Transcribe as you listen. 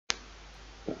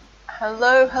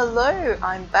Hello,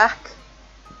 I'm back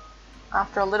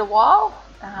after a little while.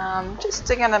 Just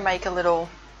going to make a little,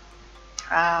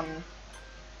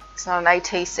 it's not an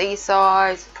ATC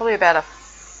size, probably about a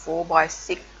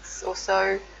 4x6 or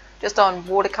so, just on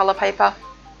watercolour paper.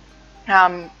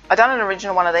 I've done an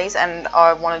original one of these and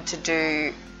I wanted to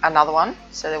do another one,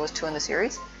 so there was two in the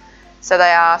series. So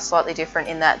they are slightly different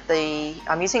in that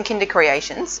I'm using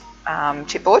Kreations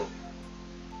chipboard,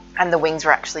 and the wings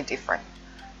are actually different.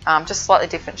 Just slightly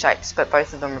different shapes, but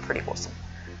both of them are pretty awesome.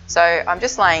 So I'm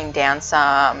just laying down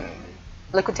some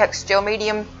Liquitex Gel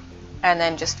medium, and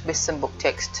then just with some book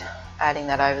text, adding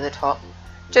that over the top,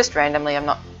 just randomly. I'm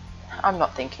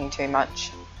not thinking too much,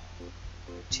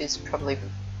 which is probably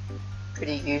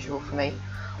pretty usual for me.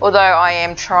 Although I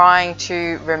am trying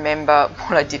to remember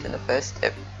what I did in the first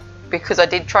step, because I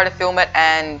did try to film it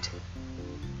and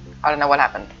I don't know what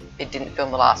happened. It didn't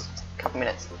film the last couple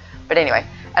minutes. But anyway,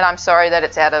 and I'm sorry that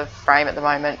it's out of frame at the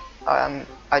moment.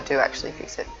 I do actually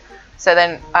fix it. So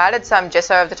then I added some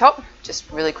gesso over the top, just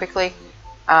really quickly.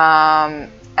 And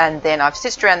then I've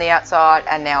stitched around the outside,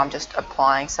 and now I'm just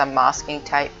applying some masking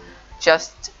tape.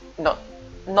 Just not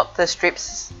the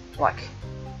strips, like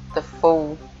the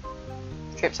full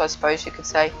strips, I suppose you could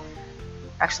say.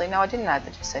 Actually, no, I didn't add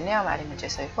the gesso. Now I'm adding the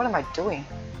gesso. What am I doing?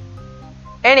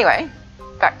 Anyway,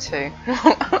 back to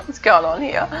what's going on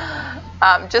here.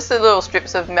 Just the little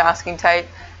strips of masking tape.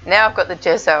 Now I've got the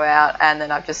gesso out, and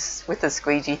then I'm just with the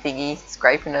squeegee thingy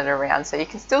scraping it around, so you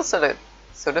can still sort of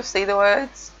see the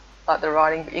words, like the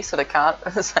writing, but you sort of can't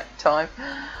at the same time.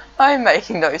 I'm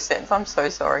making no sense. I'm so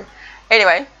sorry.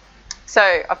 Anyway, so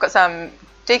I've got some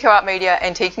Deco Art Media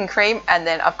Antiquing Cream, and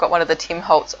then I've got one of the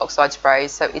Holtz Oxide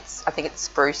sprays. So I think it's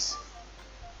Spruce,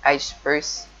 aged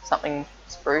Spruce, something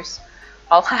Spruce.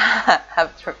 I'll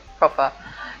have proper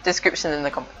description in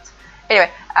the comments.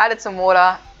 Anyway, added some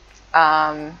water,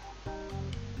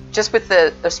 just with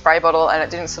the spray bottle, and it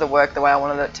didn't sort of work the way I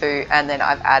wanted it to. And then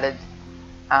I've added,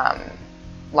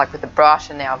 like with the brush,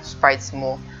 and now I've sprayed some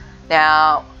more.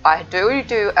 Now I do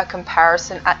a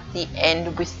comparison at the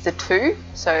end with the two,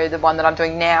 so the one that I'm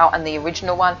doing now and the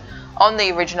original one. On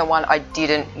the original one, I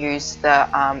didn't use the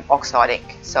Oxide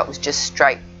ink, so it was just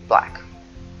straight black.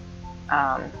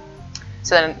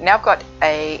 So then now I've got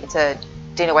it's a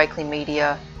Dina Wakley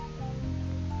Media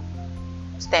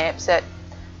stamp set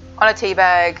on a tea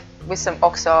bag with some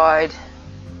Oxide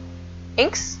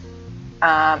inks,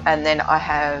 and then I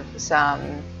have it's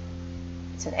an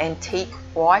antique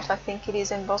white, I think it is,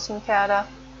 embossing powder.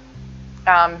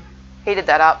 Heated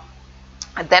that up,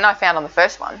 and then I found on the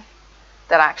first one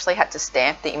that I actually had to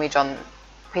stamp the image on a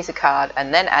piece of card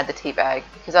and then add the tea bag,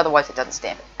 because otherwise it doesn't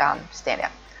stand out.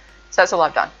 So that's all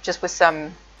I've done, just with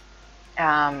some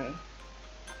Stazon.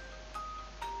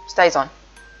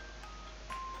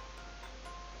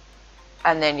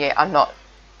 And then, yeah, I'm not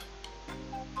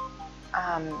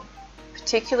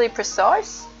particularly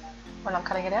precise when I'm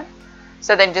cutting it out.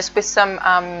 So then just with some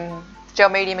gel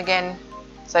medium again,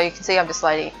 so you can see I'm just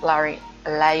layering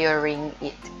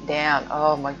it down.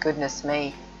 Oh my goodness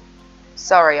me.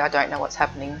 Sorry, I don't know what's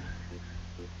happening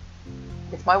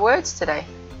with my words today.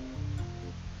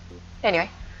 Anyway,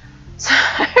 so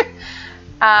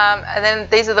and then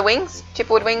these are the wings,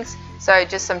 chipboard wings. So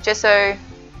just some gesso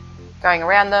going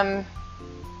around them,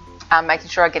 making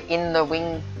sure I get in the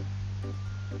wing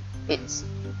bits.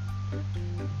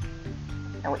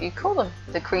 And what you call them,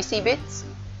 the creasy bits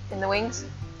in the wings.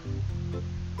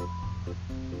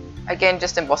 Again,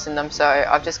 just embossing them. So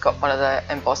I've just got one of the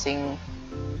embossing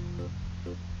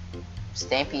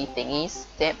stampy thingies,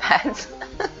 stamp pads.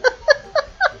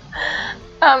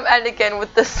 And again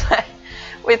with the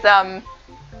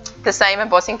same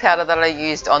embossing powder that I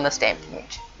used on the stamped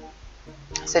image.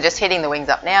 So just heating the wings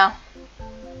up now.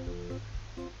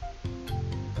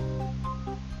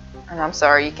 And I'm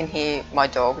sorry, you can hear my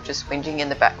dog just whinging in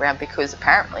the background, because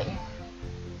apparently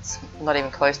it's not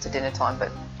even close to dinner time,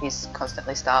 but he's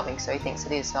constantly starving, so he thinks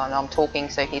it is. And I'm talking,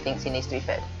 so he thinks he needs to be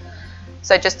fed.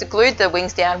 So just to glue the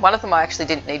wings down. One of them I actually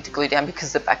didn't need to glue down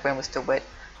because the background was still wet.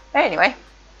 Anyway,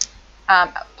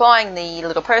 applying the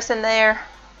little person there.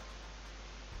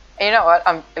 And you know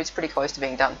what? It was pretty close to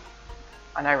being done.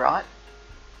 I know, right?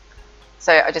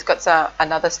 So I just got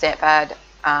another stamp pad.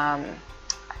 I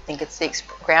think it's the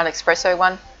ground Espresso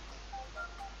one.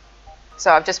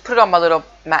 So I've just put it on my little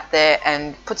mat there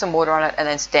and put some water on it, and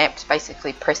then stamped,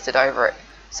 basically pressed it over it.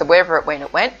 So wherever it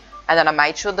went, and then I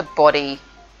made sure the body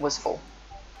was full.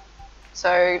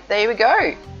 So there we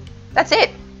go. That's it.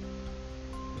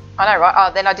 I know, right?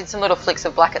 Oh, then I did some little flicks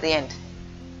of black at the end,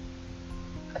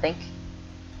 I think.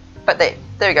 But there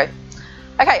we go.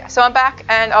 Okay, so I'm back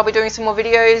and I'll be doing some more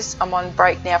videos. I'm on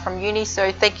break now from uni,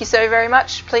 so thank you so very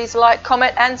much. Please like,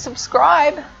 comment and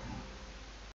subscribe.